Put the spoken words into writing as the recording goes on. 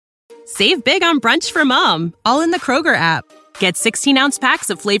Save big on brunch for mom, all in the Kroger app. Get 16-ounce packs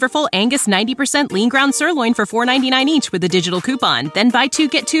of flavorful Angus 90% lean ground sirloin for $4.99 each with a digital coupon. Then buy 2,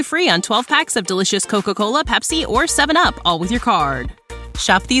 get 2 free on 12 packs of delicious Coca-Cola, Pepsi, or 7-Up, all with your card.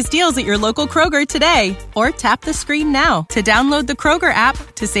 Shop these deals at your local Kroger today, or tap the screen now to download the Kroger app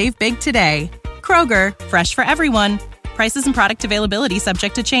to save big today. Kroger, fresh for everyone. Prices and product availability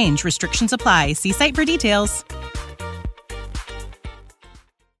subject to change. Restrictions apply. See site for details.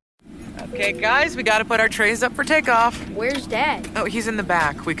 Okay, guys, we gotta put our trays up for takeoff. Where's Dad? Oh, he's in the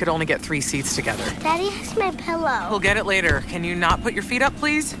back. We could only get 3 seats together. Daddy has my pillow. We'll get it later. Can you not put your feet up,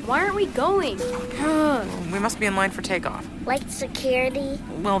 please? Why aren't we going? We must be in line for takeoff. Like security?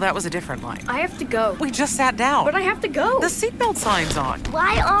 Well, that was a different line. I have to go. We just sat down. But I have to go. The seatbelt sign's on.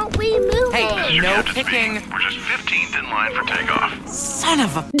 Why aren't we moving? Hey, no kicking. We're just 15th in line for takeoff. Son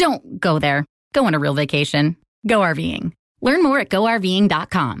of a... Don't go there. Go on a real vacation. Go RVing. Learn more at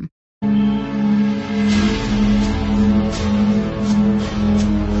GoRVing.com.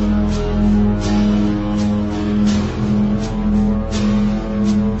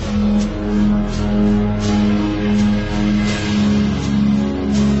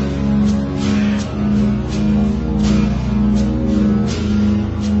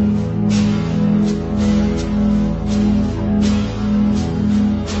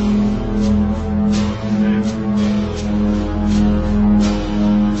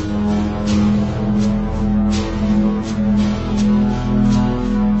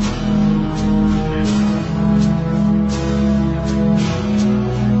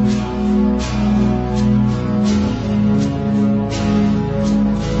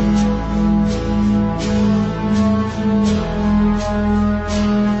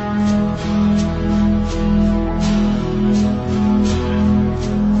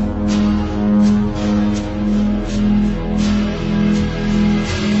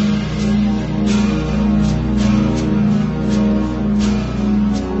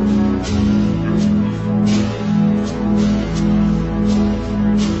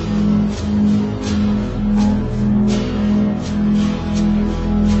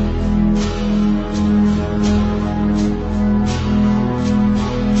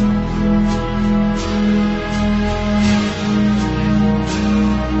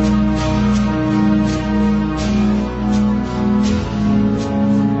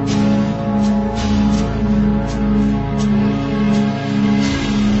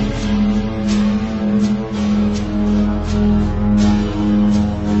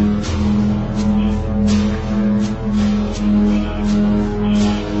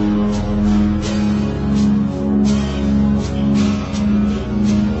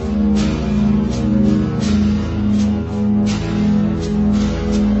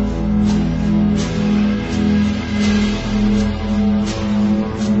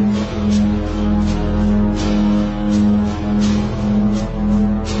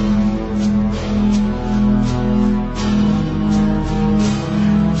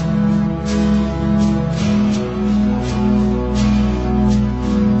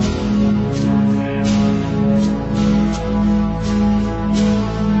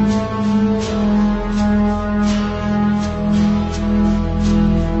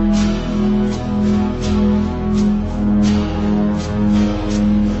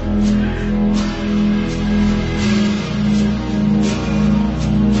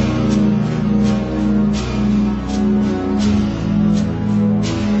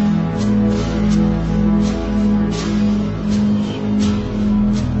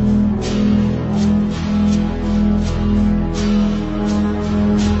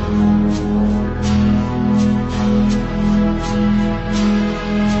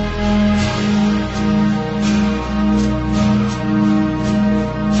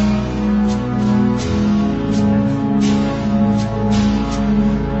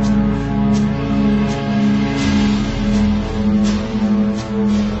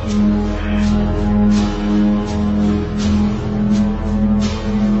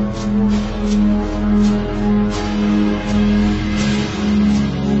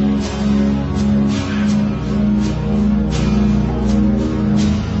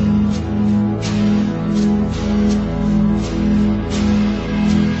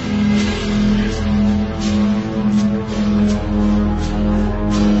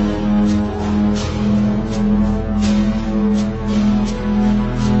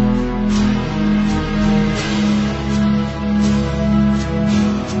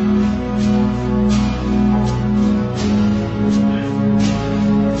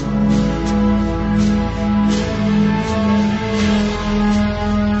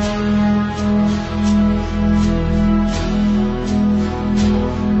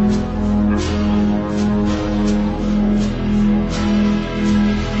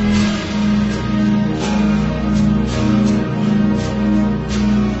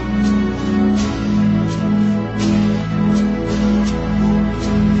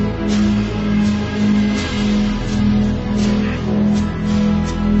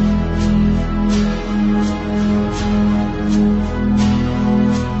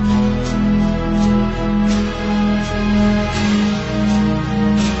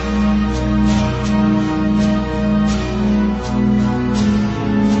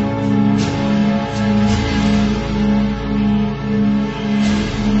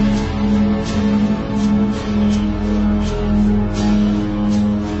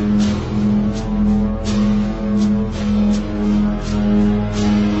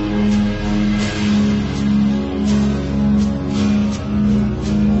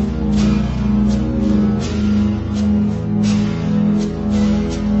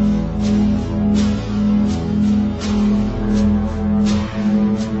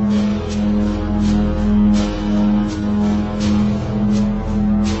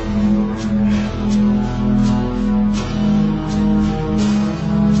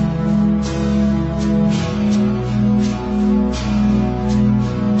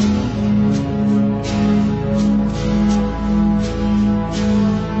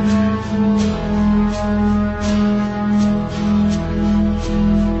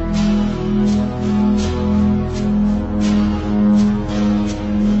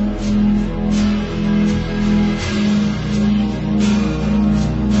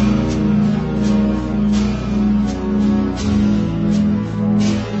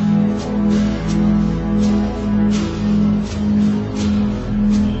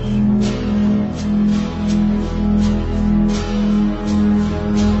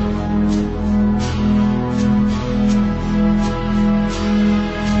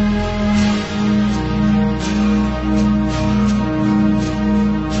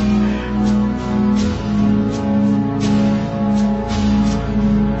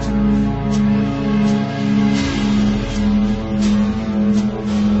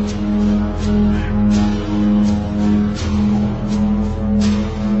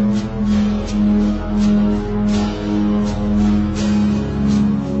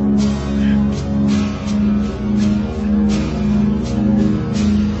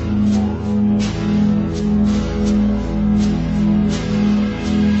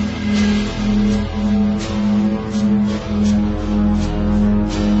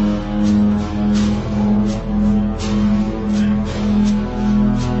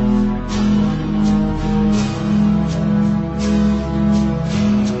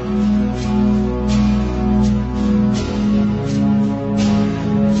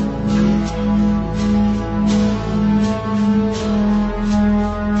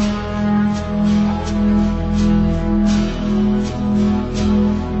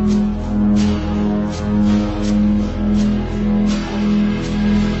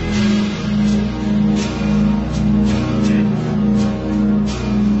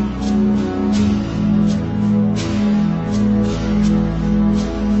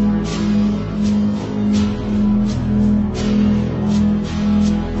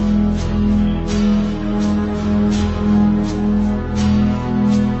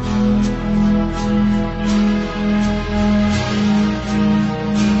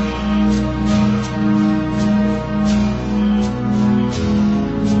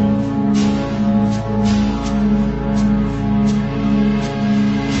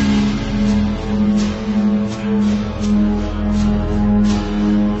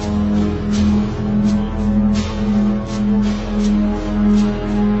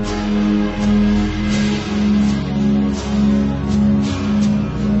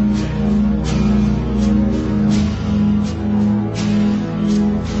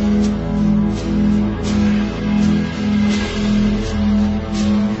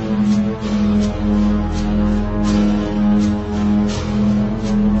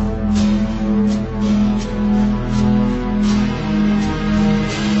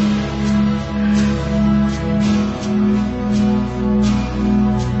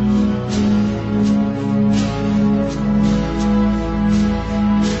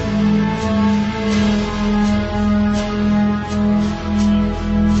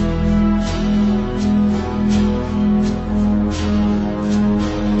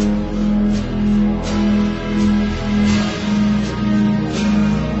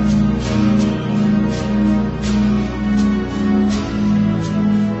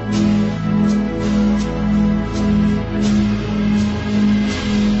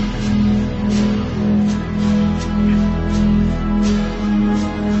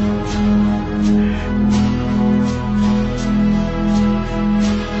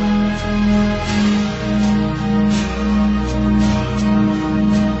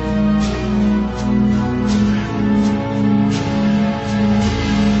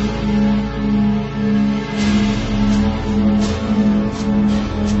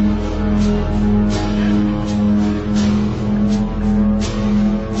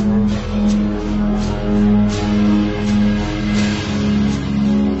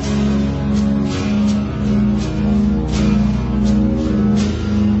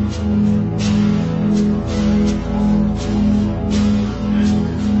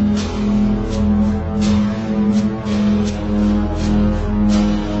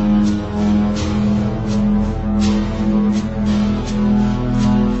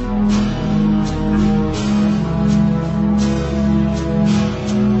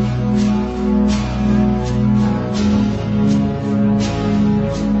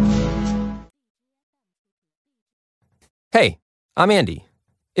 Hey, I'm Andy.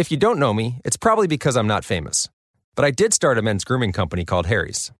 If you don't know me, it's probably because I'm not famous. But I did start a men's grooming company called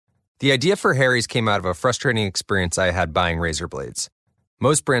Harry's. The idea for Harry's came out of a frustrating experience I had buying razor blades.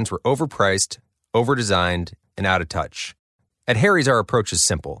 Most brands were overpriced, overdesigned, and out of touch. At Harry's, our approach is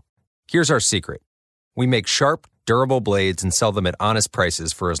simple. Here's our secret. We make sharp, durable blades and sell them at honest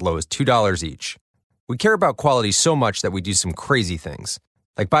prices for as low as $2 each. We care about quality so much that we do some crazy things,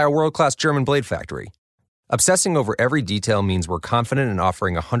 like buy a world-class German blade factory. Obsessing over every detail means we're confident in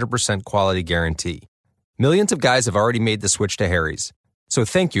offering a 100% quality guarantee. Millions of guys have already made the switch to Harry's, so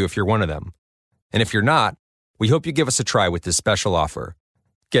thank you if you're one of them. And if you're not, we hope you give us a try with this special offer.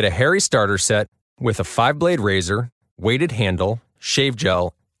 Get a Harry's starter set with a 5-blade razor, weighted handle, shave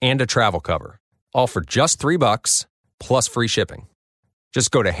gel, and a travel cover, all for just $3 plus free shipping. Just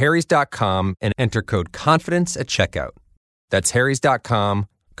go to harrys.com and enter code CONFIDENCE at checkout. That's harrys.com,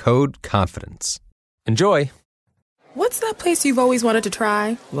 code CONFIDENCE. Enjoy! What's that place you've always wanted to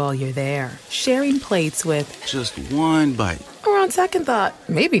try? Well, you're there, sharing plates with... Just one bite. Or on second thought,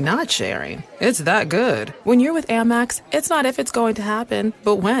 maybe not sharing. It's that good. When you're with Amex, it's not if it's going to happen,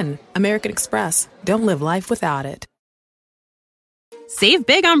 but when. American Express. Don't live life without it. Save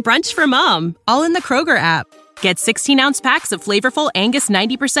big on brunch for mom, all in the Kroger app. Get 16-ounce packs of flavorful Angus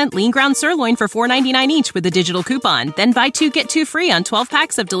 90% lean ground sirloin for $4.99 each with a digital coupon. Then buy 2, get 2 free on 12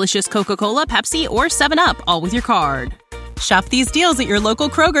 packs of delicious Coca-Cola, Pepsi, or 7-Up, all with your card. Shop these deals at your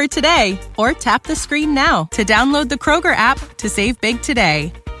local Kroger today, or tap the screen now to download the Kroger app to save big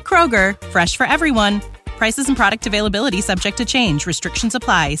today. Kroger, fresh for everyone. Prices and product availability subject to change. Restrictions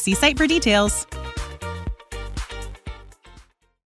apply. See site for details.